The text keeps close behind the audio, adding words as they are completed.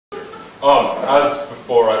As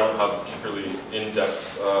before, I don't have a particularly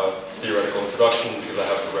in-depth theoretical introduction because I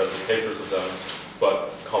haven't read the papers of them,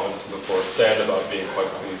 but comments from before stand about being quite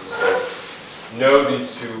pleased to know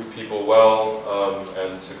these two people well,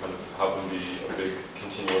 and to kind of have them be a big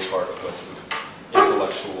continual part of my sort of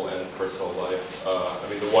intellectual and personal life. I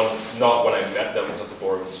mean, not when I met them, because that's a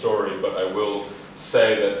boring story, but I will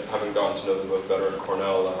say that having gotten to know them both better at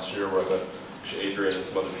Cornell last year, where I met Adrian and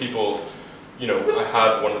some other people, you know, I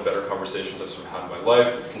had one of the better conversations I've sort of had in my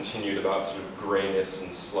life. It's continued about sort of grayness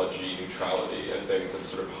and sludgy neutrality and things that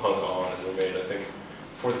sort of hung on and remained, I think,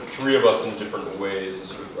 for the three of us in different ways, a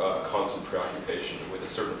sort of constant preoccupation with a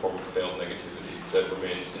certain form of failed negativity that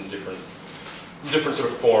remains in different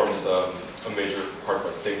sort of forms, a major part of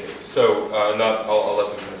our thinking. So I'll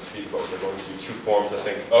let them kind of speak about what they're going to do. Two forms, I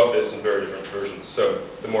think, of this in very different versions. So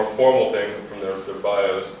the more formal thing from their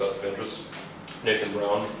bios, if that's of interest, Nathan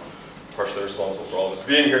Brown, partially responsible for all of us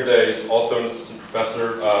being here today. He's also an assistant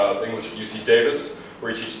professor of English at UC Davis,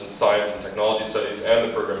 where he teaches in science and technology studies and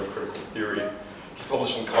the program of critical theory. He's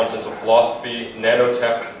published in Continental Philosophy,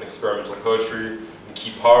 Nanotech, and Experimental Poetry, and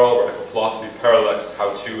Key Parl, Radical Philosophy, Parallax,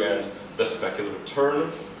 How To, and The Speculative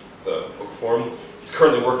Turn, the book form. He's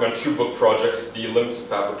currently working on two book projects, The Limits of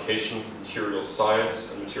Fabrication, Material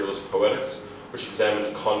Science, and Materialist Poetics, which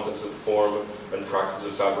examines concepts of form and practices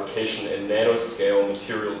of fabrication in nanoscale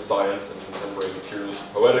material science and contemporary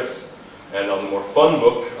materialist poetics. And on the more fun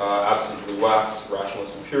book, Absent of the Wax,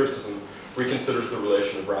 Rationalist Empiricism, reconsiders the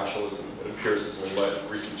relation of rationalism and empiricism in light of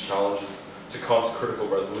recent challenges to Kant's critical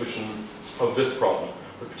resolution of this problem,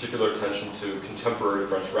 with particular attention to contemporary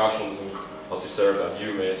French rationalism, Althusser,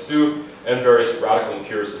 Badiou, Meillassoux, and various radical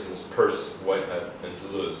empiricisms, Peirce, Whitehead, and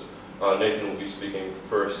Deleuze. Nathan will be speaking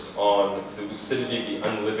first on the Lucidity, the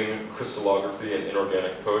Unliving, Crystallography, and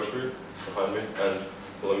Inorganic Poetry, behind me. And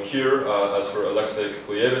while I'm here, as for Alexei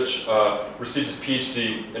Kukulyevich, received his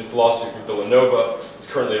PhD in philosophy from Villanova. He's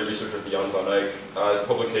currently a researcher at the Jan van Eyck. His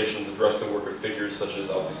publications address the work of figures such as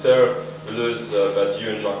Althusser, Deleuze,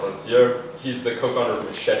 Badiou, and Jacques Rancière. He's the co-founder of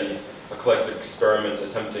Machete, a collective experiment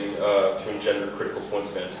attempting to engender critical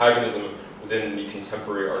points of antagonism within the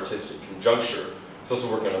contemporary artistic conjuncture. He's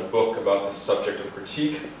also working on a book about the subject of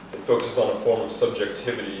critique that focuses on a form of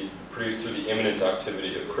subjectivity produced through the immanent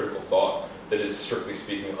activity of critical thought that is, strictly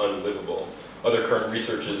speaking, unlivable. Other current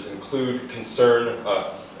researches include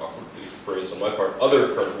awkwardly phrased on my part,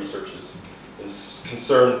 other current researches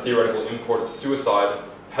concern theoretical import of suicide,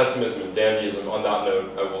 pessimism, and dandyism. On that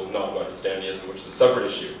note, I will not go into his dandyism, which is a separate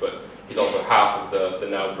issue, but he's also half of the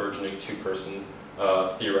now burgeoning two-person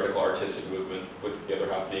theoretical artistic movement, with the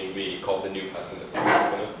other half being me, called the New Pessimism, which is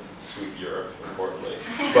going to sweep Europe, importantly.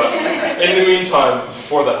 But in the meantime,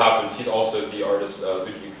 before that happens, he's also the artist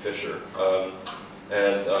Ludwig Fischer.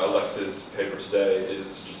 And Alex's paper today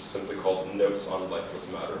is just simply called Notes on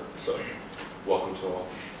Lifeless Matter. So, welcome to all.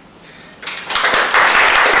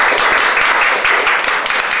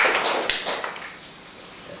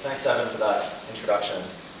 Thanks, Evan, for that introduction.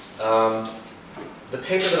 The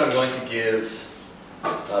paper that I'm going to give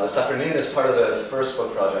this afternoon is part of the first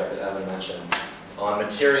book project that Evan mentioned on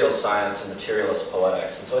material science and materialist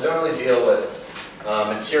poetics. And so I don't really deal with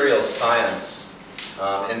material science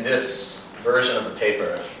in this version of the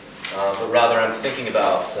paper, but rather I'm thinking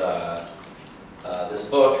about this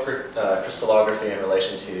book, Crystallography, in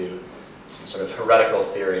relation to some sort of heretical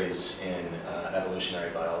theories in evolutionary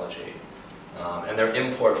biology, and their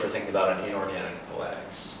import for thinking about an inorganic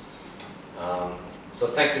poetics. So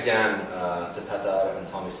thanks again to Petar and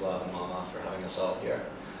Tomislav and Mama for having us all here.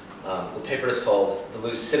 The paper is called The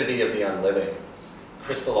Lucidity of the Unliving,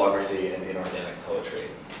 Crystallography and Inorganic Poetry.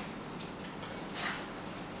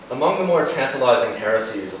 Among the more tantalizing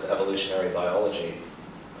heresies of evolutionary biology,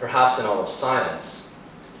 perhaps in all of science,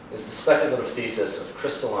 is the speculative thesis of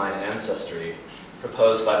crystalline ancestry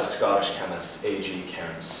proposed by the Scottish chemist A.G.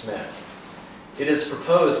 Cairns Smith. It is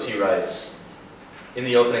proposed, he writes, in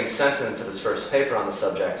the opening sentence of his first paper on the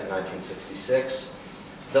subject in 1966,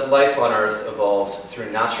 that life on Earth evolved through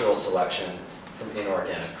natural selection from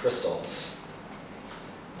inorganic crystals.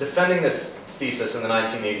 Defending this thesis in the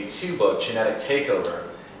 1982 book, Genetic Takeover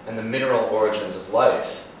and the Mineral Origins of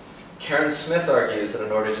Life, Cairns Smith argues that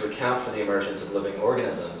in order to account for the emergence of living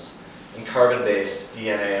organisms in carbon-based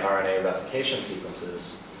DNA-RNA replication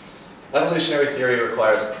sequences, evolutionary theory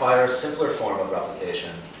requires a prior, simpler form of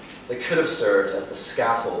replication that could have served as the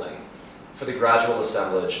scaffolding for the gradual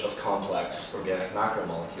assemblage of complex organic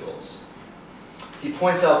macromolecules. He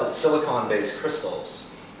points out that silicon-based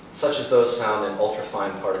crystals, such as those found in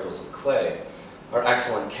ultrafine particles of clay, are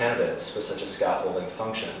excellent candidates for such a scaffolding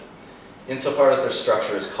function, insofar as their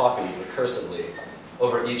structure is copied recursively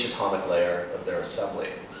over each atomic layer of their assembly.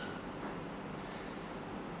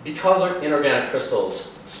 Because inorganic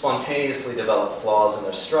crystals spontaneously develop flaws in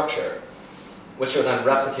their structure, which are then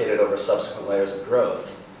replicated over subsequent layers of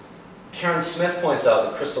growth, Karen Smith points out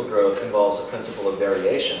that crystal growth involves a principle of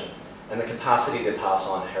variation and the capacity to pass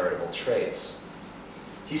on heritable traits.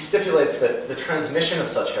 He stipulates that the transmission of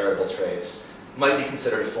such heritable traits might be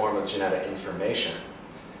considered a form of genetic information.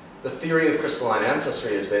 The theory of crystalline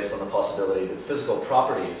ancestry is based on the possibility that physical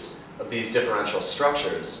properties of these differential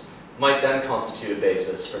structures might then constitute a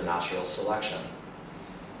basis for natural selection.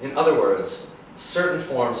 In other words, certain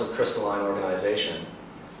forms of crystalline organization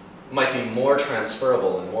might be more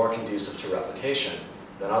transferable and more conducive to replication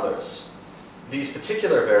than others. These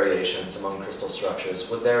particular variations among crystal structures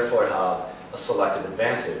would therefore have a selective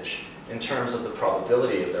advantage in terms of the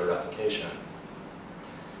probability of their replication.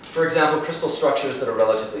 For example, crystal structures that are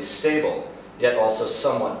relatively stable, yet also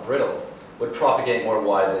somewhat brittle, would propagate more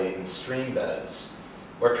widely in stream beds,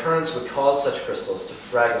 where currents would cause such crystals to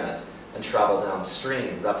fragment and travel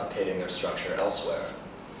downstream, replicating their structure elsewhere.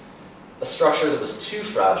 A structure that was too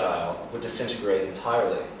fragile would disintegrate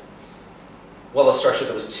entirely, while a structure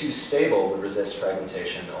that was too stable would resist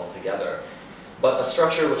fragmentation altogether. But a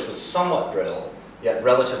structure which was somewhat brittle, yet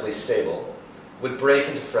relatively stable, would break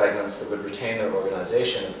into fragments that would retain their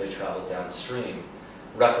organization as they traveled downstream,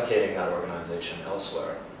 replicating that organization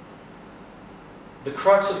elsewhere. The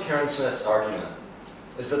crux of Karen Smith's argument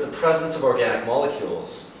is that the presence of organic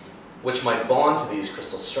molecules, which might bond to these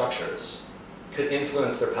crystal structures, could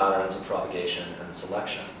influence their patterns of propagation and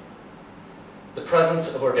selection. The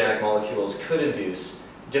presence of organic molecules could induce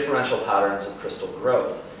differential patterns of crystal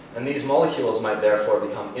growth, and these molecules might therefore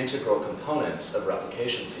become integral components of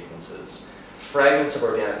replication sequences. Fragments of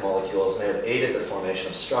organic molecules may have aided the formation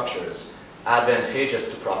of structures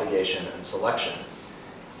advantageous to propagation and selection,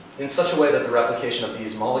 in such a way that the replication of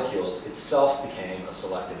these molecules itself became a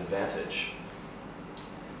selective advantage.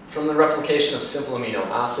 From the replication of simple amino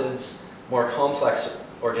acids, more complex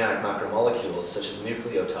organic macromolecules such as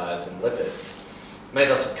nucleotides and lipids may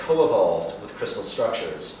thus have co-evolved with crystal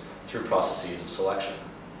structures through processes of selection.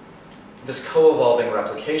 This co-evolving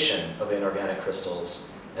replication of inorganic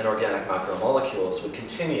crystals and organic macromolecules would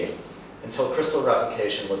continue until crystal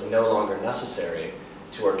replication was no longer necessary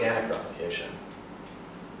to organic replication.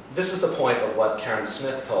 This is the point of what Karen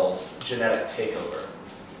Smith calls genetic takeover.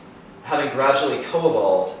 Having gradually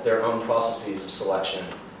co-evolved their own processes of selection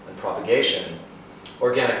and propagation,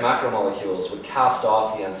 organic macromolecules would cast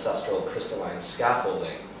off the ancestral crystalline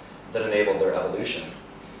scaffolding that enabled their evolution,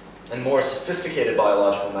 and more sophisticated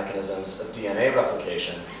biological mechanisms of DNA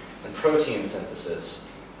replication and protein synthesis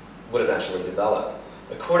would eventually develop.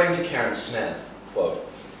 According to Karen Smith, quote,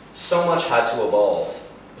 "So much had to evolve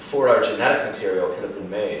before our genetic material could have been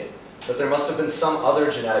made, that there must have been some other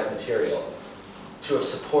genetic material to have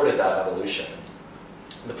supported that evolution.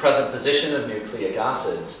 The present position of nucleic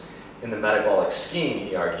acids in the metabolic scheme,"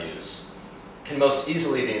 he argues, "can most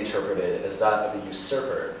easily be interpreted as that of a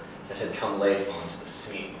usurper that had come late onto the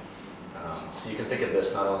scene." So you can think of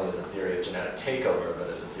this not only as a theory of genetic takeover, but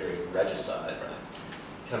as a theory of regicide, right?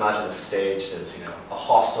 You can imagine this staged as, a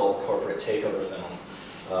hostile corporate takeover film,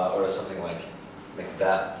 or as something like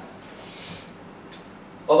Macbeth.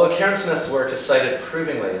 Although Karen Smith's work is cited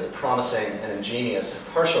approvingly as a promising and ingenious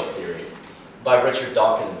if partial theory by Richard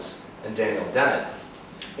Dawkins and Daniel Dennett,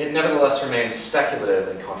 it nevertheless remains speculative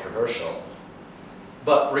and controversial.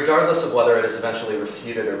 But regardless of whether it is eventually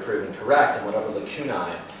refuted or proven correct and whatever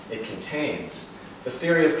lacunae it contains, the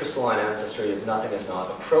theory of crystalline ancestry is nothing if not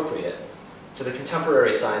appropriate to the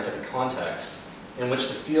contemporary scientific context in which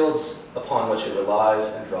the fields upon which it relies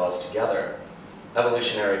and draws together,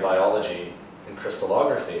 evolutionary biology and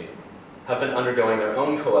crystallography, have been undergoing their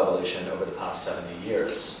own coevolution over the past 70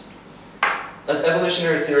 years. As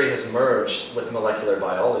evolutionary theory has merged with molecular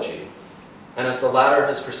biology, and as the latter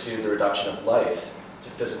has pursued the reduction of life to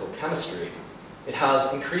physical chemistry, it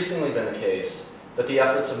has increasingly been the case that the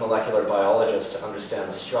efforts of molecular biologists to understand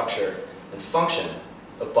the structure and function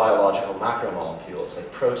of biological macromolecules,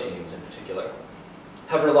 like proteins in particular,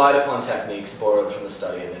 have relied upon techniques borrowed from the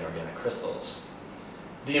study of inorganic crystals.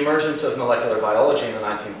 The emergence of molecular biology in the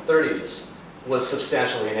 1930s was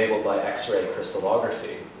substantially enabled by X-ray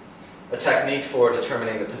crystallography, a technique for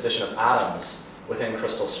determining the position of atoms within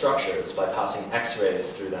crystal structures by passing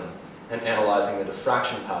X-rays through them and analyzing the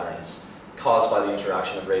diffraction patterns caused by the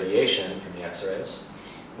interaction of radiation from the X-rays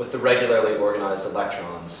with the regularly organized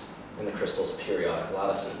electrons in the crystal's periodic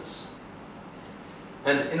lattices.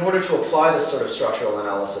 And in order to apply this sort of structural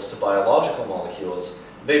analysis to biological molecules,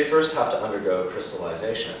 they first have to undergo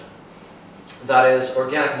crystallization. That is,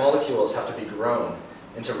 organic molecules have to be grown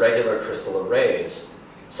into regular crystal arrays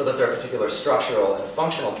so that their particular structural and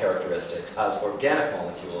functional characteristics as organic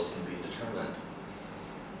molecules can be determined.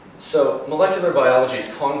 So molecular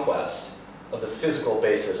biology's conquest of the physical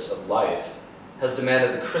basis of life has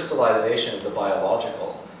demanded the crystallization of the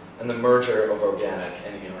biological and the merger of organic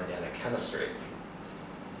and inorganic chemistry.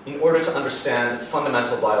 In order to understand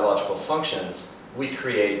fundamental biological functions, we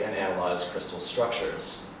create and analyze crystal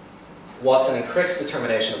structures. Watson and Crick's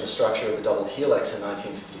determination of the structure of the double helix in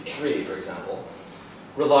 1953, for example,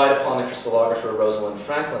 relied upon the crystallographer Rosalind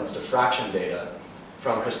Franklin's diffraction data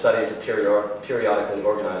from her studies of periodically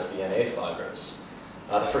organized DNA fibers.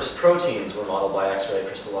 The first proteins were modeled by X-ray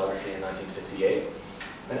crystallography in 1958,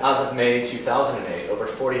 and as of May 2008, over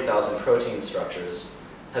 40,000 protein structures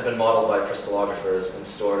had been modeled by crystallographers and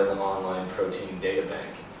stored in the online protein data bank.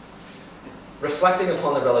 Reflecting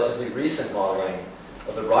upon the relatively recent modeling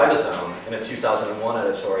of the ribosome in a 2001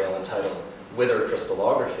 editorial entitled Wither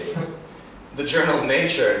Crystallography, the journal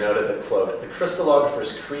Nature noted that, quote, "The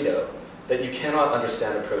crystallographer's credo that you cannot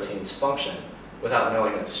understand a protein's function without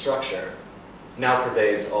knowing its structure now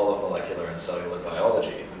pervades all of molecular and cellular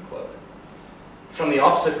biology," unquote. From the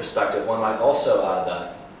opposite perspective, one might also add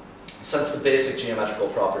that since the basic geometrical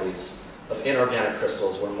properties of inorganic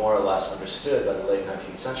crystals were more or less understood by the late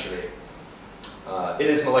 19th century, it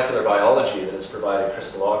is molecular biology that has provided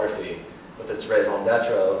crystallography with its raison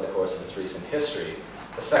d'etre over the course of its recent history,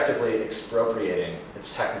 effectively expropriating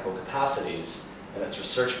its technical capacities and its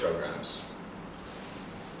research programs.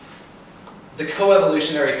 The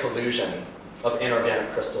coevolutionary collusion of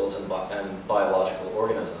inorganic crystals and biological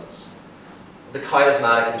organisms, the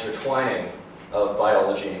chiasmatic intertwining of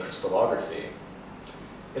biology and crystallography.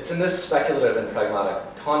 It's in this speculative and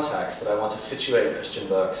pragmatic context that I want to situate Christian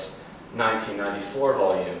Book's 1994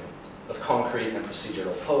 volume of Concrete and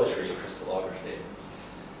Procedural Poetry, Crystallography.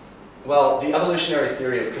 Well, the evolutionary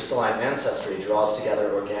theory of crystalline ancestry draws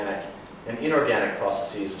together organic and inorganic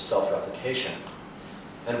processes of self-replication.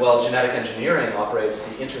 And while genetic engineering operates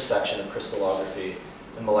at the intersection of crystallography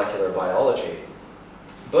and molecular biology,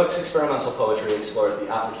 Book's experimental poetry explores the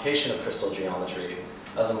application of crystal geometry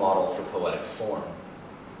as a model for poetic form.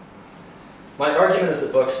 My argument is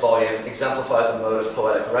that Book's volume exemplifies a mode of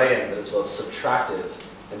poetic writing that is both subtractive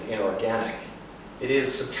and inorganic. It is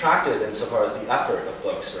subtractive insofar as the effort of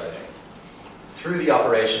Book's writing, through the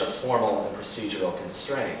operation of formal and procedural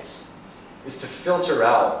constraints, is to filter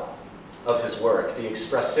out of his work the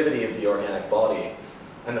expressivity of the organic body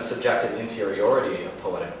and the subjective interiority of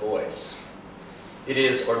poetic voice. It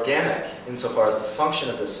is organic insofar as the function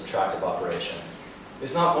of this subtractive operation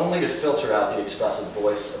is not only to filter out the expressive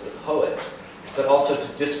voice of the poet, but also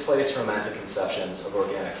to displace romantic conceptions of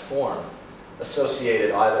organic form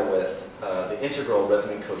associated either with the integral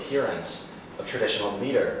rhythmic coherence of traditional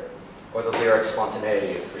meter or the lyric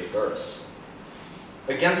spontaneity of free verse.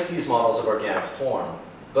 Against these models of organic form,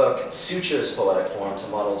 Book sutures poetic form to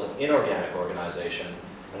models of inorganic organization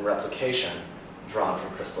and replication drawn from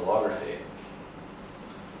crystallography.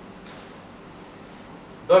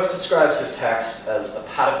 Book describes his text as a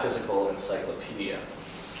pataphysical encyclopedia,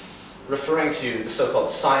 referring to the so-called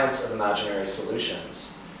science of imaginary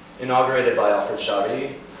solutions, inaugurated by Alfred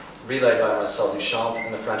Jarry, relayed by Marcel Duchamp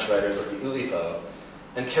and the French writers of the Oulipo,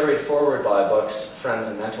 and carried forward by Book's friends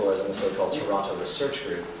and mentors in the so-called Toronto Research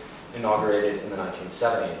Group, inaugurated in the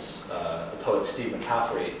 1970s, the poets Steve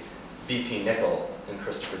McCaffrey, B.P. Nicol, and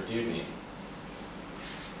Christopher Dewdney.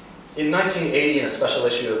 In 1980, in a special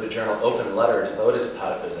issue of the journal Open Letter devoted to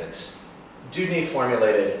pataphysics, Dewdney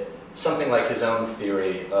formulated something like his own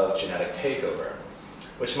theory of genetic takeover,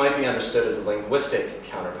 which might be understood as a linguistic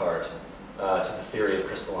counterpart to the theory of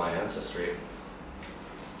crystalline ancestry.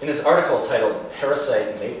 In his article titled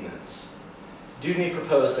Parasite Maintenance, Dewdney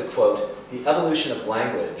proposed that, quote, "The evolution of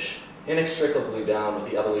language, inextricably bound with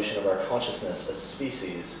the evolution of our consciousness as a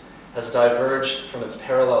species, has diverged from its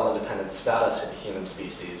parallel independent status with the human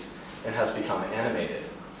species and has become animated.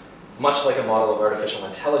 Much like a model of artificial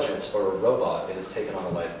intelligence or a robot, it has taken on a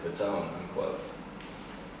life of its own," unquote.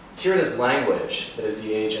 Here it is language that is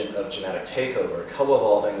the agent of genetic takeover,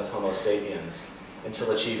 co-evolving with Homo sapiens until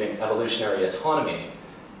achieving evolutionary autonomy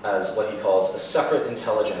as what he calls a separate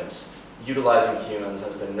intelligence, utilizing humans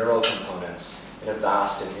as the neural components in a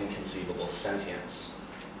vast and inconceivable sentience,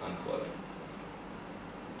 unquote.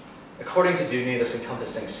 According to Dewdney, this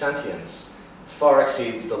encompassing sentience far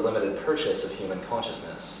exceeds the limited purchase of human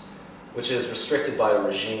consciousness, which is restricted by a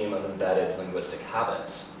regime of embedded linguistic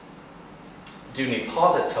habits. Dewdney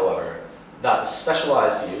posits, however, that the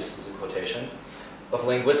specialized use, this is a quotation, of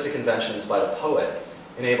linguistic inventions by the poet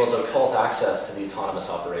enables occult access to the autonomous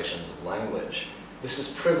operations of language, This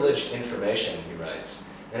is privileged information, he writes,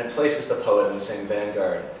 and it places the poet in the same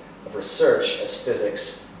vanguard of research as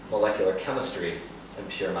physics, molecular chemistry, and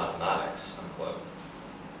pure mathematics, unquote.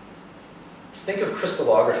 Think of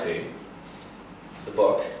Crystallography, the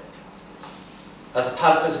book, as a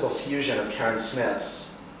pataphysical fusion of Karen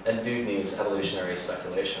Smith's and Dewdney's evolutionary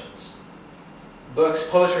speculations. Book's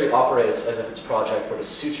poetry operates as if its project were to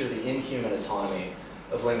suture the inhuman autonomy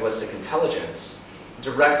of linguistic intelligence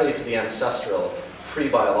directly to the ancestral,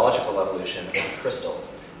 pre-biological evolution of the crystal,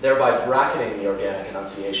 thereby bracketing the organic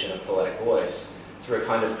enunciation of poetic voice through a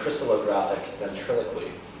kind of crystallographic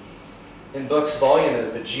ventriloquy. In Book's volume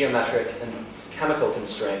is the geometric and chemical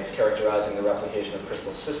constraints characterizing the replication of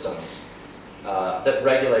crystal systems that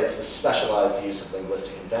regulates the specialized use of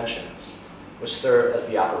linguistic conventions, which serve as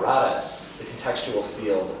the apparatus, the contextual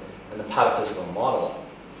field, and the pataphysical model,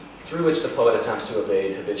 through which the poet attempts to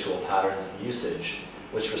evade habitual patterns of usage,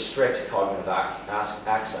 which restrict cognitive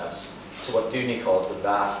access to what Dewdney calls the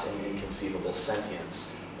vast and inconceivable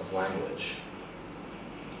sentience of language.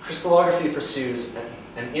 Crystallography pursues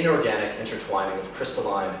an inorganic intertwining of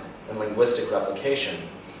crystalline and linguistic replication,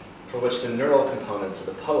 for which the neural components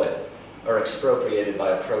of the poet are expropriated by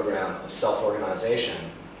a program of self-organization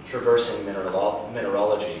traversing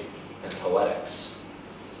mineralogy and poetics.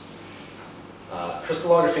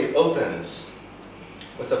 Crystallography opens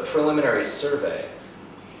with a preliminary survey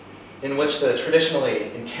in which the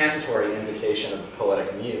traditionally incantatory invocation of the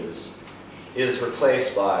poetic muse is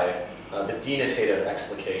replaced by the denotative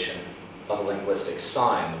explication of a linguistic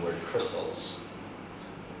sign, the word crystals.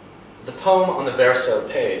 The poem on the verso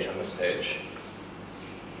page, on this page,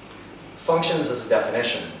 functions as a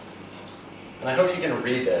definition. And I hope you can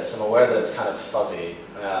read this. I'm aware that it's kind of fuzzy.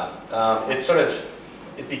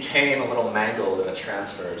 It became a little mangled in a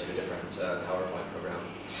transfer to a different PowerPoint program.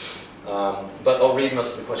 But I'll read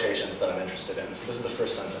most of the quotations that I'm interested in. So this is the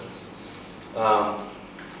first sentence.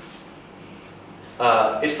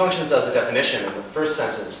 It functions as a definition in the first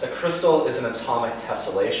sentence. A crystal is an atomic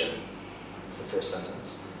tessellation. That's the first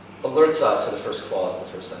sentence. Alerts us, or the first clause of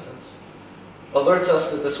the first sentence, alerts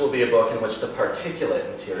us that this will be a book in which the particulate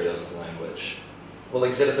materials of language will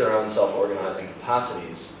exhibit their own self-organizing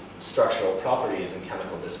capacities, structural properties, and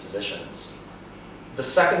chemical dispositions. The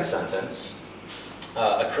second sentence,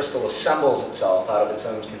 a crystal assembles itself out of its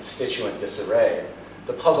own constituent disarray.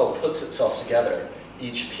 The puzzle puts itself together,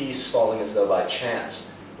 each piece falling as though by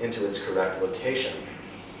chance into its correct location.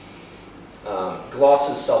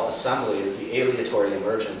 Gloss's self-assembly is the aleatory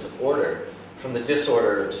emergence of order from the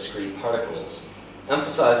disorder of discrete particles,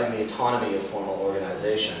 emphasizing the autonomy of formal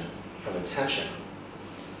organization from intention.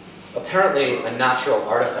 Apparently a natural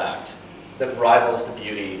artifact that rivals the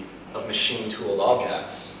beauty of machine-tooled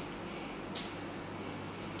objects.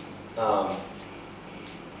 And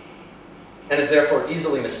is therefore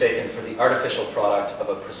easily mistaken for the artificial product of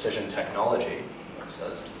a precision technology, Mark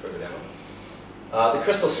says further down. The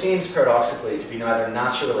crystal seems paradoxically to be neither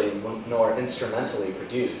naturally nor instrumentally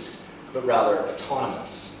produced, but rather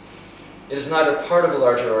autonomous. It is neither part of a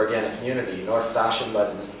larger organic unity nor fashioned by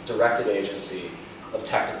the directed agency of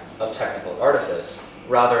technical artifice.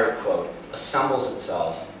 Rather, it, quote, assembles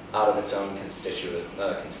itself out of its own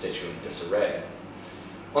constituent disarray.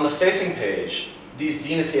 On the facing page, these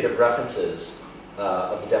denotative references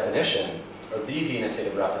of the definition, or the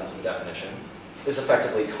denotative reference of the definition, is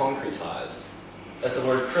effectively concretized, as the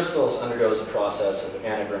word crystals undergoes a process of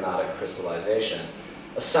anagrammatic crystallization,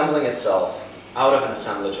 assembling itself out of an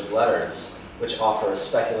assemblage of letters, which offer a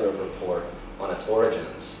speculative report on its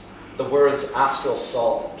origins. The words astral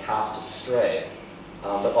salt cast astray,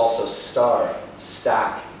 but also star,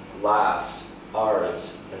 stack, last,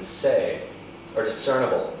 ours, and say, are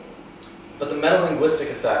discernible. But the metalinguistic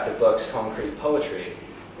effect of Book's concrete poetry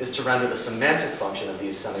is to render the semantic function of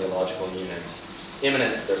these semiological units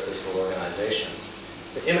immanent to their physical organization.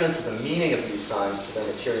 The immanence of the meaning of these signs to their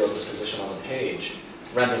material disposition on the page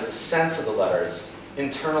renders the sense of the letters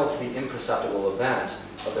internal to the imperceptible event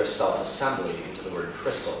of their self-assembly into the word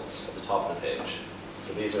crystals at the top of the page.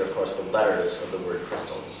 So these are, of course, the letters of the word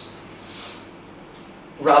crystals.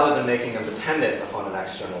 Rather than making them dependent upon an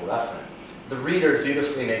external referent, the reader,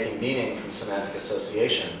 dutifully making meaning from semantic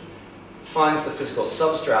association, finds the physical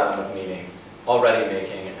substratum of meaning already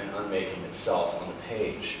making and unmaking itself on the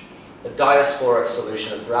page. A diasporic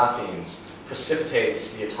solution of graphemes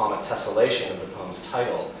precipitates the atomic tessellation of the poem's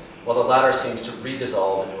title, while the latter seems to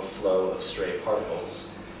redissolve into a flow of stray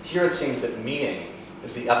particles. Here it seems that meaning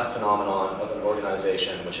is the epiphenomenon of an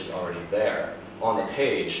organization which is already there, on the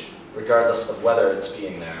page, regardless of whether its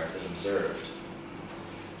being there is observed.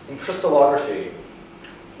 In crystallography,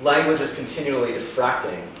 language is continually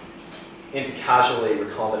diffracting into casually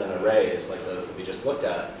recombinant arrays like those that we just looked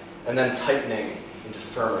at, and then tightening into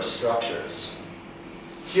firmer structures.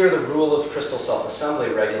 Here, the rule of crystal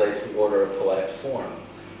self-assembly regulates the order of poetic form.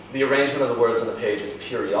 The arrangement of the words on the page is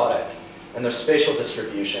periodic, and their spatial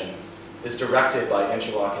distribution is directed by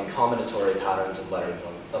interlocking combinatory patterns of letters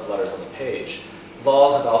on the page.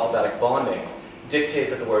 Laws of alphabetic bonding dictate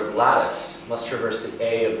that the word latticed must traverse the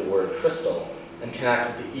A of the word crystal and connect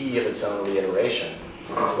with the E of its own reiteration,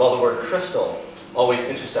 while the word crystal always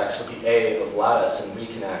intersects with the A of lattice and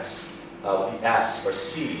reconnects with the S or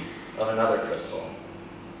C of another crystal.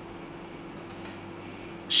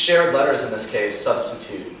 Shared letters in this case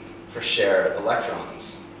substitute for shared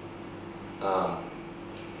electrons,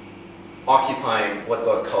 occupying what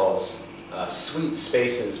Book calls sweet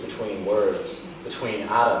spaces between words, between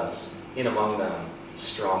atoms, in among them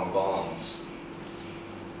strong bonds.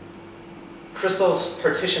 Crystals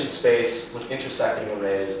partition space with intersecting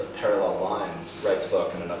arrays of parallel lines, writes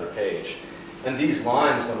Book on another page. And these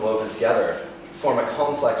lines, when woven together, form a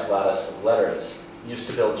complex lattice of letters used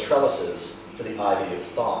to build trellises for the ivy of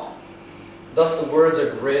thought. Thus, the words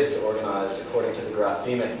are grids organized according to the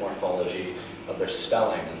graphemic morphology of their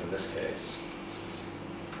spelling, as in this case.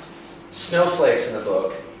 Snowflakes in the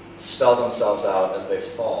book spell themselves out as they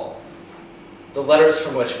fall. The letters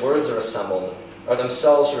from which words are assembled are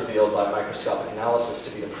themselves revealed by microscopic analysis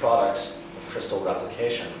to be the products of crystal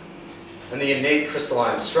replication. And the innate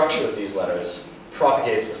crystalline structure of these letters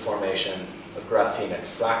propagates the formation of graphemic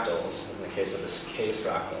fractals, as in the case of this K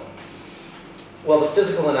fractal. While the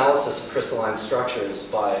physical analysis of crystalline structures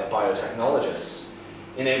by biotechnologists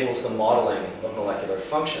enables the modeling of molecular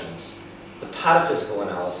functions, the pataphysical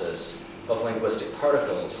analysis of linguistic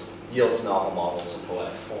particles yields novel models of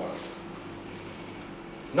poetic form.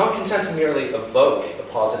 Not content to merely evoke a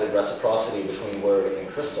posited reciprocity between word and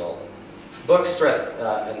crystal, Book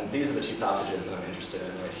and these are the two passages that I'm interested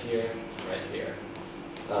in, right here and right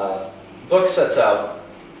here. Book sets out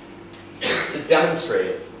to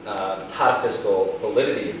demonstrate the pataphysical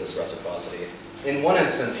validity of this reciprocity. In one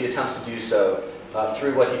instance, he attempts to do so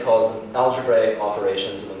through what he calls the algebraic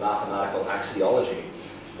operations of a mathematical axiology,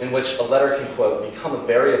 in which a letter can, quote, become a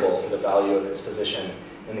variable for the value of its position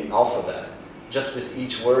in the alphabet, just as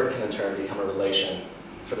each word can in turn become a relation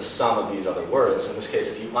for the sum of these other words. In this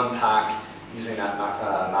case, if you unpack, using that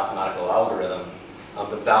mathematical algorithm,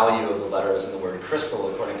 the value of the letters in the word crystal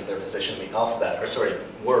according to their position in the alphabet, or sorry,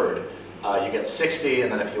 word, you get 60,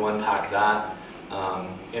 and then if you unpack that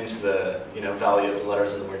into the value of the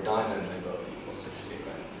letters in the word diamond, they both equal 60,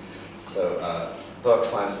 right? So Book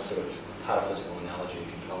finds this sort of pataphysical analogy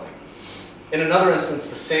compelling. In another instance,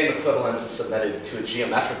 the same equivalence is submitted to a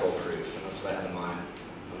geometrical proof, and that's what I have in mind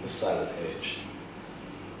on this side of the page.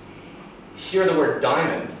 Here the word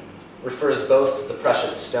diamond refers both to the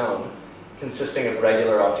precious stone, consisting of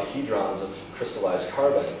regular octahedrons of crystallized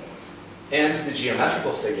carbon, and to the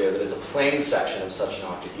geometrical figure that is a plane section of such an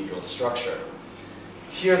octahedral structure.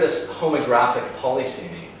 Here this homographic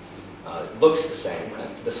polysemy looks the same,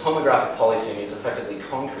 right? This homographic polysemy is effectively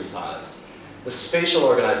concretized. The spatial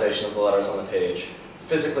organization of the letters on the page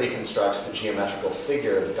physically constructs the geometrical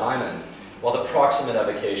figure of a diamond, while the proximate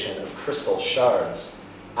evocation of crystal shards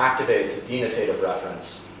activates a denotative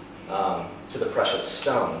reference to the precious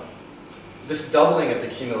stone. This doubling of the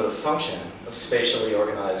cumulative function of spatially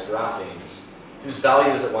organized graphemes, whose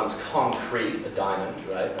value is at once concrete, a diamond,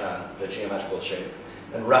 right, the geometrical shape,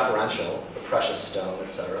 and referential, the precious stone,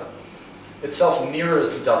 etc., itself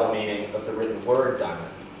mirrors the double meaning of the written word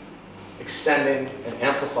diamond, extending and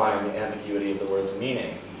amplifying the ambiguity of the word's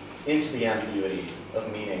meaning into the ambiguity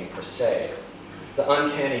of meaning per se, the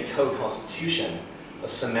uncanny co-constitution of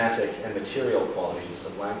semantic and material qualities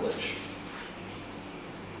of language.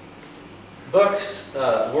 Book's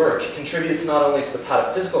work contributes not only to the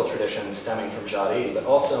pataphysical tradition stemming from Jari, but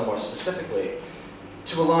also, more specifically,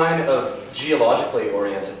 to a line of geologically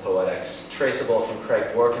oriented poetics traceable from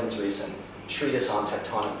Craig Dworkin's recent treatise on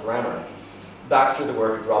tectonic grammar, back through the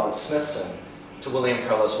work of Robert Smithson, to William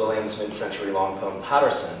Carlos Williams' mid-century long poem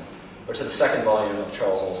Patterson, or to the second volume of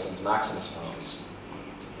Charles Olson's Maximus poems,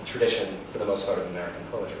 a tradition for the most part of American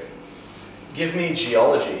poetry. Give me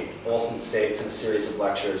geology, Olson states in a series of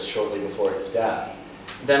lectures shortly before his death.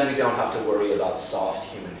 Then we don't have to worry about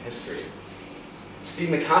soft human history. Steve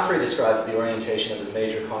McCaffrey describes the orientation of his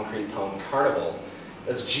major concrete poem Carnival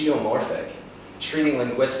as geomorphic, treating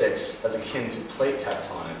linguistics as akin to plate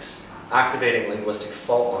tectonics, activating linguistic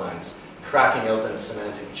fault lines, cracking open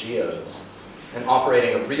semantic geodes, and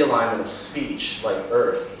operating a realignment of speech, like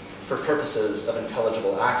Earth, for purposes of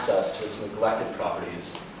intelligible access to its neglected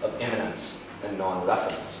properties of immanence and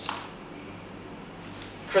non-reference.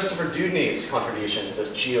 Christopher Dewdney's contribution to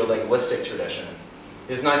this geolinguistic tradition,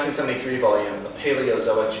 his 1973 volume, A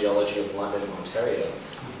Paleozoic Geology of London, Ontario,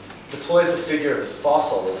 deploys the figure of the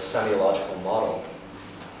fossil as a semiological model.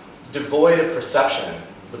 Devoid of perception,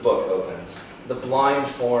 the book opens, the blind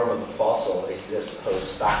form of the fossil exists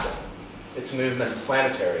post factum, its movement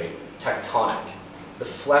planetary, tectonic. The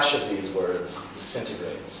flesh of these words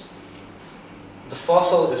disintegrates. The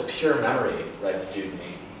fossil is pure memory, writes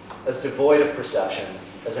Dewdney, as devoid of perception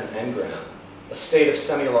as an engram, a state of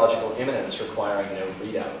semiological immanence requiring no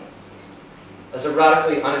readout. As a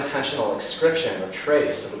radically unintentional inscription or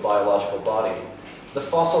trace of a biological body, the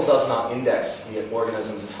fossil does not index the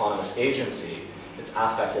organism's autonomous agency, its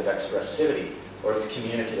affective expressivity, or its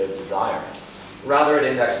communicative desire. Rather, it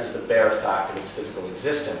indexes the bare fact of its physical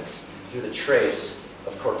existence through the trace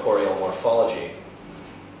of corporeal morphology.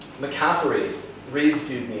 McCaffery reads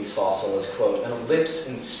Dewdney's fossil as, quote, an ellipse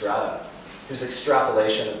in strata, whose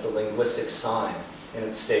extrapolation is the linguistic sign in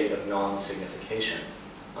its state of non-signification,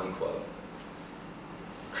 unquote.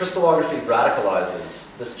 Crystallography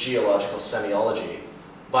radicalizes this geological semiology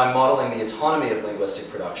by modeling the autonomy of linguistic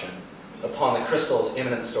production upon the crystal's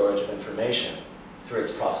immanent storage of information through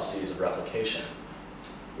its processes of replication.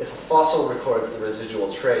 If a fossil records the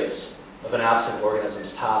residual trace of an absent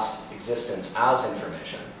organism's past existence as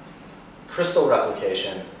information, crystal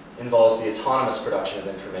replication involves the autonomous production of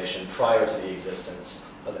information prior to the existence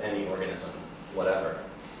of any organism, whatever.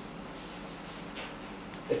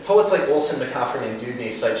 If poets like Olson, McCaffery, and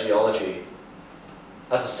Dewdney cite geology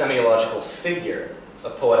as a semiological figure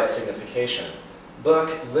of poetic signification,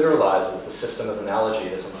 Book literalizes the system of analogy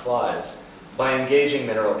this implies by engaging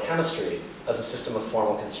mineral chemistry as a system of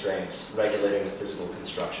formal constraints regulating the physical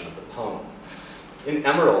construction of the poem. In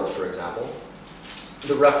Emerald, for example,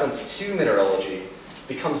 the reference to mineralogy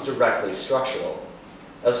becomes directly structural,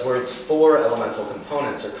 as words for elemental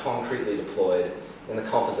components are concretely deployed in the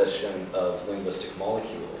composition of linguistic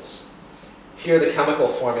molecules. Here, the chemical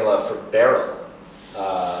formula for beryl,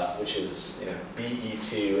 which is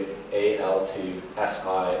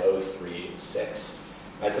Be2Al2Si036.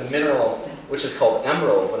 Right, the mineral, which is called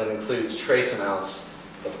emerald when it includes trace amounts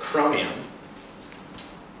of chromium,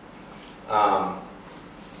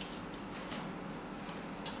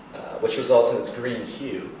 which result in its green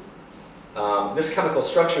hue. This chemical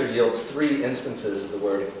structure yields 3 instances of the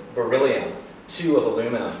word beryllium, 2 of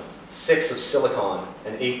aluminum, 6 of silicon,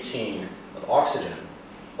 and 18 of oxygen,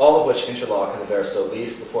 all of which interlock in the verso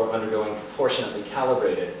leaf before undergoing proportionately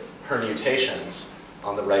calibrated permutations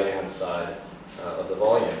on the right-hand side of the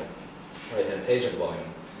volume, right-hand page of the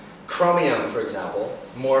volume. Chromium, for example,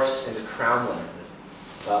 morphs into crownland,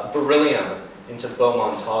 beryllium into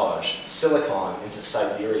beaumontage, silicon into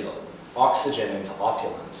sidereal, oxygen into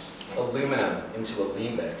opulence, aluminum into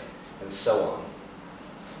alembic, and so on.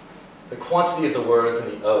 The quantity of the words in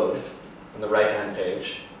the ode, on the right-hand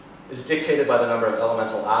page, is dictated by the number of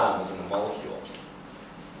elemental atoms in the molecule,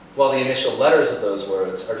 while the initial letters of those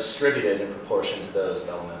words are distributed in proportion to those of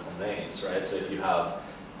elemental names, right? So if you have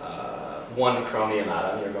 1 chromium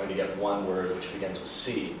atom, you're going to get 1 word which begins with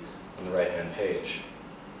C on the right-hand page.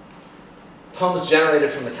 Poems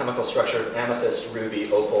generated from the chemical structure of amethyst,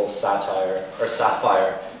 ruby, opal, sapphire,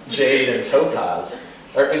 jade, and topaz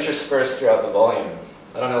are interspersed throughout the volume.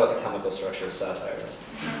 I don't know what the chemical structure of satire is.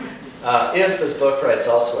 If, as Book writes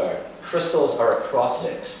elsewhere, crystals are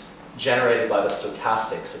acrostics generated by the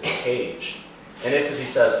stochastics of the page, and if, as he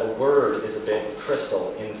says, a word is a bit of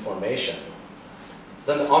crystal in formation,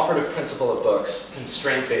 then the operative principle of Book's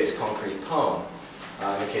constraint-based concrete poem,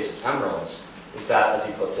 in the case of emeralds, is that, as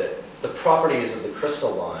he puts it, the properties of the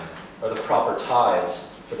crystal line are the proper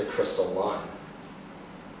ties for the crystal line.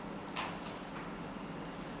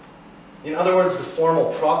 In other words, the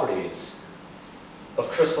formal properties of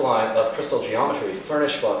crystal geometry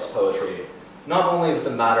furnish Book's poetry not only with the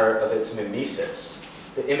matter of its mimesis,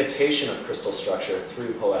 the imitation of crystal structure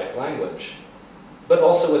through poetic language, but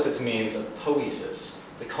also with its means of poiesis,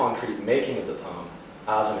 the concrete making of the poem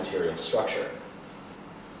as a material structure.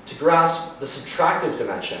 To grasp the subtractive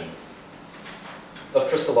dimension of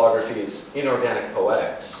crystallography's inorganic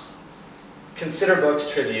poetics, consider Book's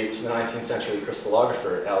tribute to the 19th century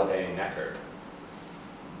crystallographer L.A. Necker.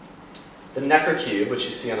 The Necker cube, which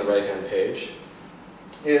you see on the right-hand page,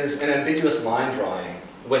 is an ambiguous line drawing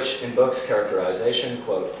which, in Book's characterization,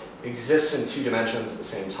 quote, exists in 2 dimensions at the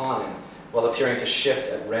same time, while appearing to shift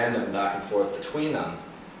at random back and forth between them,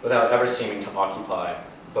 without ever seeming to occupy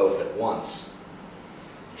both at once.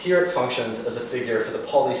 Here it functions as a figure for the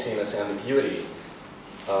polysemous ambiguity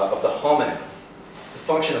of the homonym, the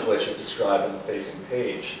function of which is described in the facing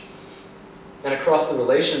page. And across the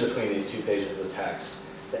relation between these 2 pages of the text,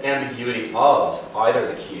 the ambiguity of either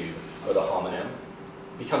the cube or the homonym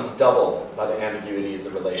becomes doubled by the ambiguity of the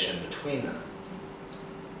relation between them.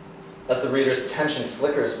 As the reader's attention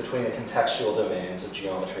flickers between the contextual domains of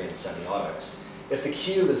geometry and semiotics, if the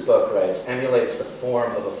cube, as Book writes, emulates the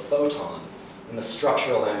form of a photon and the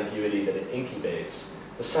structural ambiguity that it incubates,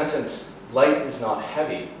 the sentence, "light is not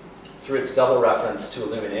heavy," through its double reference to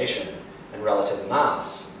illumination and relative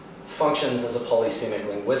mass, functions as a polysemic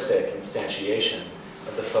linguistic instantiation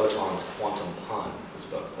of the photon's quantum pun, as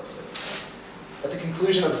Book puts it. At the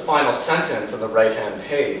conclusion of the final sentence on the right-hand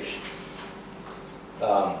page,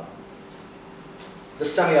 the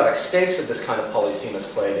semiotic stakes of this kind of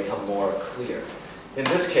polysemous play become more clear. In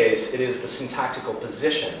this case, it is the syntactical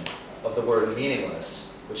position of the word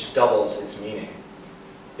meaningless which doubles its meaning.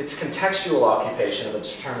 Its contextual occupation of a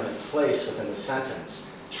determinate place within the sentence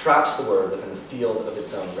traps the word within the field of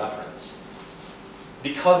its own reference.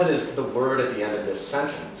 Because it is the word at the end of this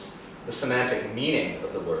sentence, the semantic meaning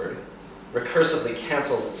of the word recursively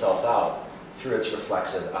cancels itself out through its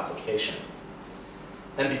reflexive application.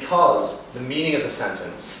 And because the meaning of the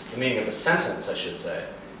sentence, I should say,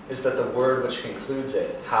 is that the word which concludes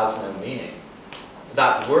it has no meaning,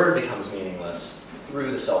 that word becomes meaningless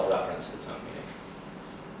through the self-reference of its own meaning.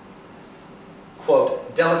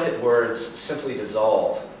 Quote, "Delicate words simply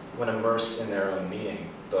dissolve when immersed in their own meaning,"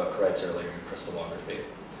 Book writes earlier in Crystallography.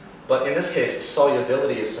 But in this case, the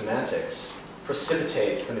solubility of semantics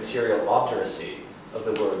precipitates the material obduracy of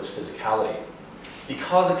the word's physicality.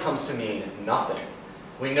 Because it comes to mean nothing,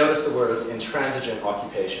 we notice the word's intransigent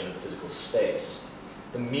occupation of physical space,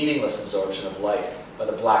 the meaningless absorption of light by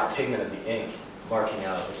the black pigment of the ink marking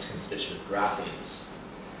out its constitutive graphemes.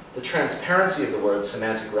 The transparency of the word's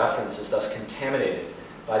semantic reference is thus contaminated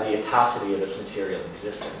by the opacity of its material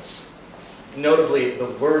existence. Notably, the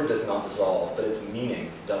word does not dissolve, but its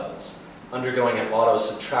meaning does, undergoing an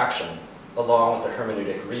auto-subtraction along with the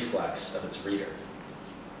hermeneutic reflex of its reader.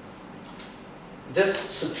 This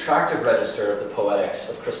subtractive register of the poetics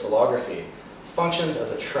of crystallography functions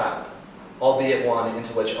as a trap, albeit one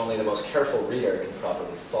into which only the most careful reader can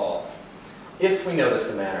properly fall. If we notice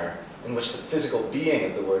the manner in which the physical being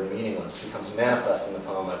of the word meaningless becomes manifest in the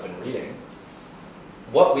poem I've been reading,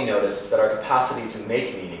 what we notice is that our capacity to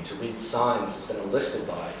make meaning, to read signs, has been enlisted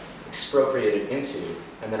by, expropriated into,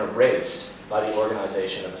 and then erased by the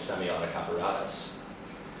organization of a semiotic apparatus.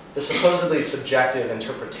 The supposedly subjective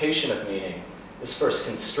interpretation of meaning is first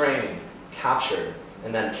constrained, captured,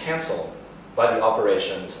 and then canceled by the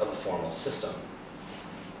operations of a formal system.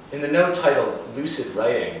 In the note titled "Lucid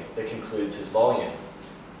Writing" that concludes his volume,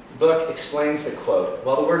 Book explains that, quote,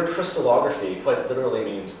 "While the word crystallography quite literally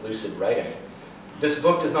means lucid writing, this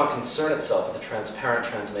book does not concern itself with the transparent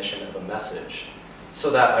transmission of a message, so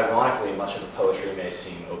that, ironically, much of the poetry may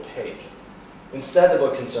seem opaque. Instead, the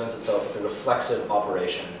book concerns itself with the reflexive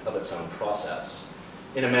operation of its own process,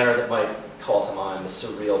 in a manner that might call to mind the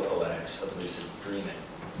surreal poetics of lucid dreaming."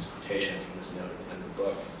 This quotation from this note at the end of the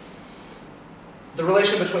book. The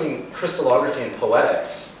relation between crystallography and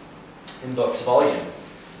poetics in Book's volume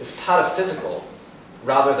is pataphysical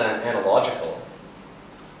rather than analogical.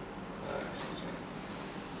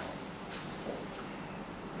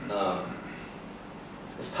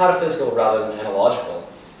 Is pataphysical rather than analogical,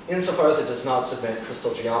 insofar as it does not submit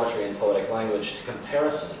crystal geometry and poetic language to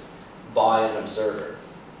comparison by an observer,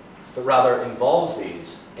 but rather involves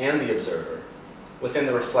these and the observer within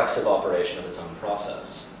the reflexive operation of its own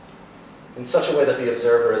process, in such a way that the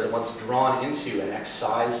observer is at once drawn into and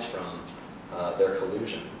excised from their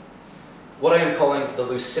collusion. What I am calling the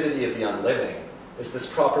lucidity of the unliving is this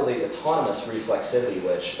properly autonomous reflexivity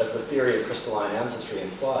which, as the theory of crystalline ancestry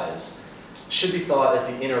implies, should be thought as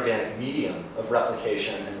the inorganic medium of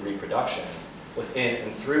replication and reproduction within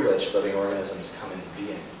and through which living organisms come into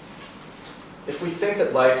being. If we think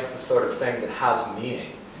that life is the sort of thing that has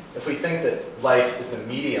meaning, if we think that life is the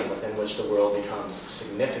medium within which the world becomes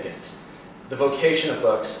significant, the vocation of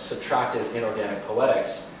Book's subtractive inorganic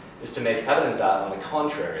poetics is to make evident that, on the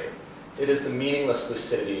contrary, it is the meaningless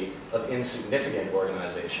lucidity of insignificant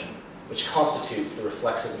organization which constitutes the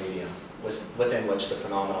reflexive medium within which the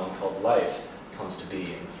phenomenon called life comes to be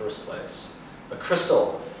in the first place. A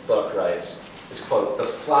crystal, Book writes, is, quote, "the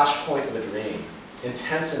flashpoint of a dream,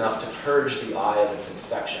 intense enough to purge the eye of its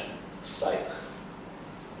infection, sight."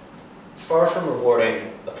 Far from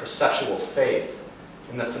rewarding a perceptual faith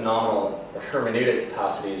in the phenomenal or hermeneutic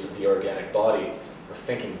capacities of the organic body or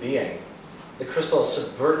thinking being, the crystal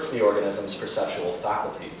subverts the organism's perceptual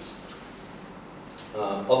faculties,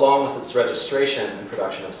 along with its registration and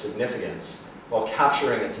production of significance, while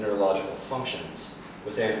capturing its neurological functions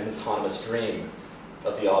within an autonomous dream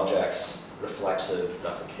of the objects reflexive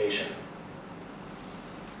replication.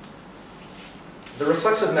 The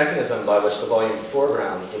reflexive mechanism by which the volume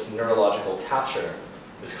foregrounds this neurological capture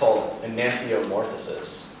is called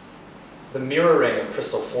enantiomorphosis, the mirroring of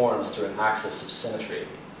crystal forms through an axis of symmetry.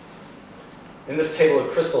 In this table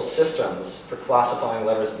of crystal systems for classifying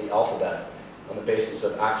letters of the alphabet on the basis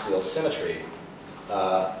of axial symmetry,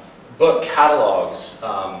 book catalogs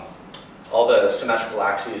all the symmetrical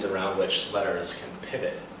axes around which letters can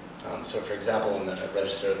pivot. So for example, in the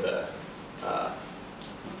register of the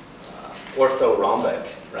orthorhombic,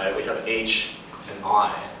 right, we have H and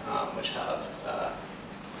I, which have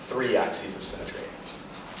 3 axes of symmetry,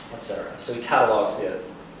 etc. So he catalogs the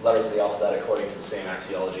letters of the alphabet according to the same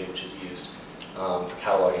axiology which is used for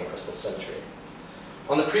cataloging crystal symmetry.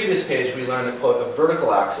 On the previous page, we learned that, quote, a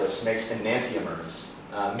vertical axis makes enantiomers,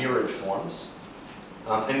 mirrored forms.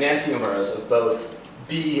 Enantiomers of both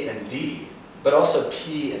B and D, but also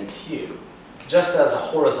P and Q. Just as a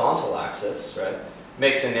horizontal axis, right,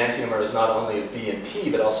 makes enantiomers not only of B and P,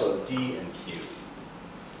 but also of D and Q.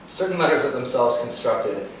 Certain letters are themselves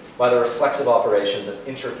constructed by the reflexive operations of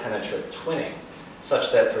interpenetrant twinning,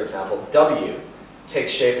 such that, for example, W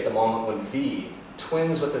takes shape at the moment when V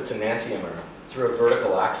twins with its enantiomer through a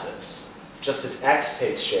vertical axis, just as X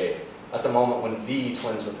takes shape at the moment when V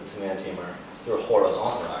twins with its enantiomer through a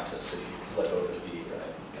horizontal axis. If you flip over to V,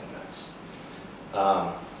 right, get an X.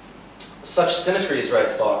 Such symmetries,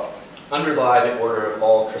 writes Bach, underlie the order of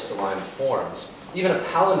all crystalline forms. Even a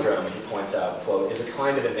palindrome, he points out, quote, is a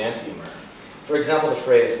kind of enantiomer. For example, the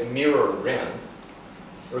phrase mirror rim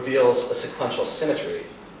reveals a sequential symmetry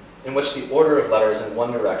in which the order of letters in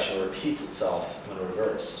one direction repeats itself when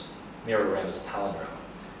reversed. Mirror rim is a palindrome.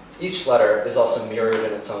 Each letter is also mirrored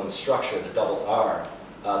in its own structure, the double R,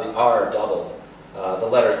 the R doubled, the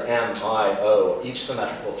letters M, I, O, each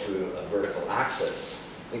symmetrical through a vertical axis.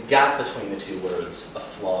 The gap between the two words, a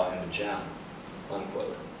flaw in the gem,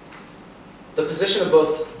 unquote. The position of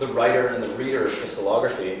both the writer and the reader of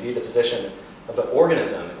crystallography, indeed the position of the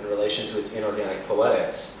organism in relation to its inorganic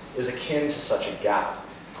poetics, is akin to such a gap.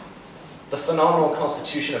 The phenomenal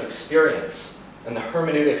constitution of experience and the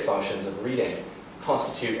hermeneutic functions of reading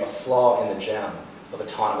constitute a flaw in the gem of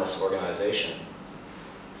autonomous organization.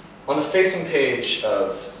 On the facing page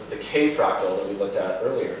of the K fractal that we looked at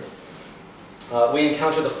earlier, we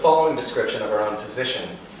encounter the following description of our own position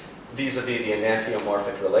vis-a-vis the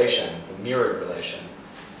enantiomorphic relation, the mirrored relation,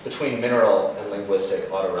 between mineral and linguistic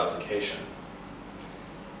autoreplication.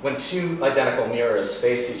 When two identical mirrors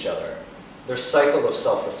face each other, their cycle of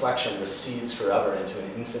self-reflection recedes forever into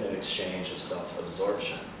an infinite exchange of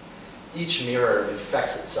self-absorption. Each mirror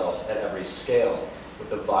infects itself at every scale with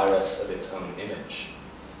the virus of its own image.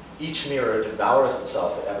 Each mirror devours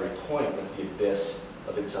itself at every point with the abyss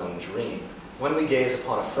of its own dream. When we gaze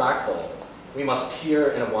upon a fractal, we must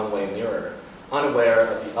peer in a one-way mirror, unaware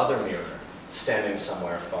of the other mirror standing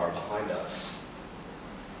somewhere far behind us.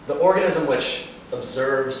 The organism which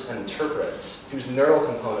observes and interprets, whose neural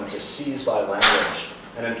components are seized by language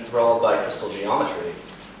and enthralled by crystal geometry,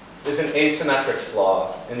 is an asymmetric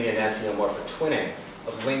flaw in the enantiomorphic twinning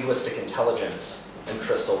of linguistic intelligence and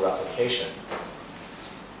crystal replication,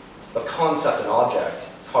 of concept and object,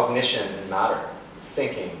 cognition and matter,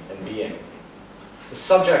 thinking and being. The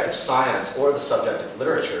subject of science or the subject of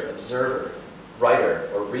literature, observer, writer,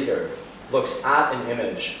 or reader, looks at an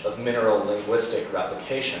image of mineral linguistic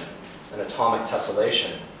replication, an atomic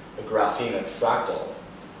tessellation, a graphemic fractal,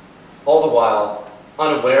 all the while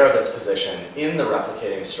unaware of its position in the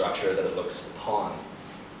replicating structure that it looks upon.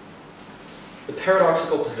 The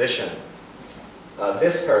paradoxical position,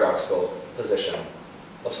 this paradoxical position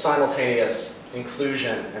of simultaneous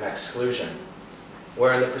inclusion and exclusion,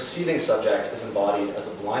 wherein the perceiving subject is embodied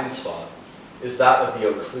as a blind spot, is that of the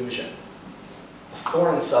occlusion, a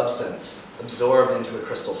foreign substance absorbed into a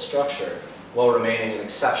crystal structure while remaining an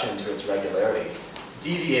exception to its regularity,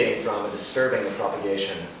 deviating from and disturbing the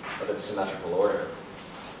propagation of its symmetrical order.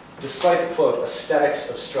 Despite the, quote,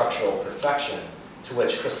 aesthetics of structural perfection to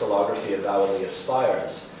which crystallography avowedly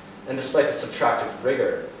aspires, and despite the subtractive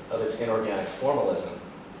rigor of its inorganic formalism,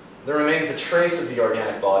 there remains a trace of the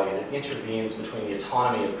organic body that intervenes between the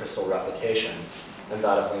autonomy of crystal replication and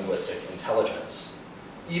that of linguistic intelligence.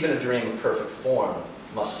 Even a dream of perfect form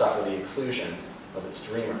must suffer the occlusion of its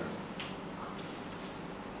dreamer.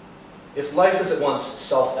 If life is at once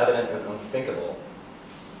self-evident and unthinkable,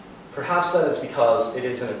 perhaps that is because it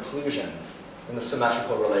is an occlusion in the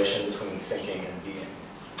symmetrical relation between thinking and being.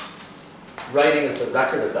 Writing is the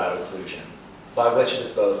record of that occlusion, by which it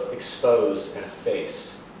is both exposed and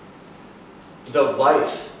effaced. Though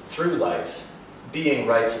life, through life, being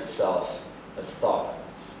writes itself as thought.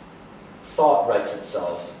 thought writes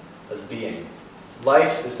itself as being.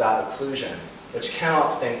 Life is that occlusion which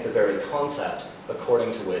cannot think the very concept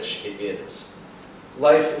according to which it is.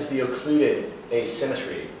 Life is the occluded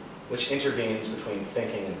asymmetry which intervenes between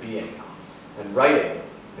thinking and being. And writing,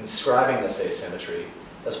 inscribing this asymmetry,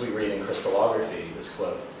 as we read in Crystallography, is,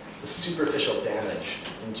 quote, the superficial damage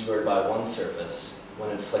endured by one surface when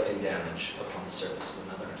inflicting damage upon the surface of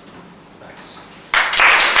another.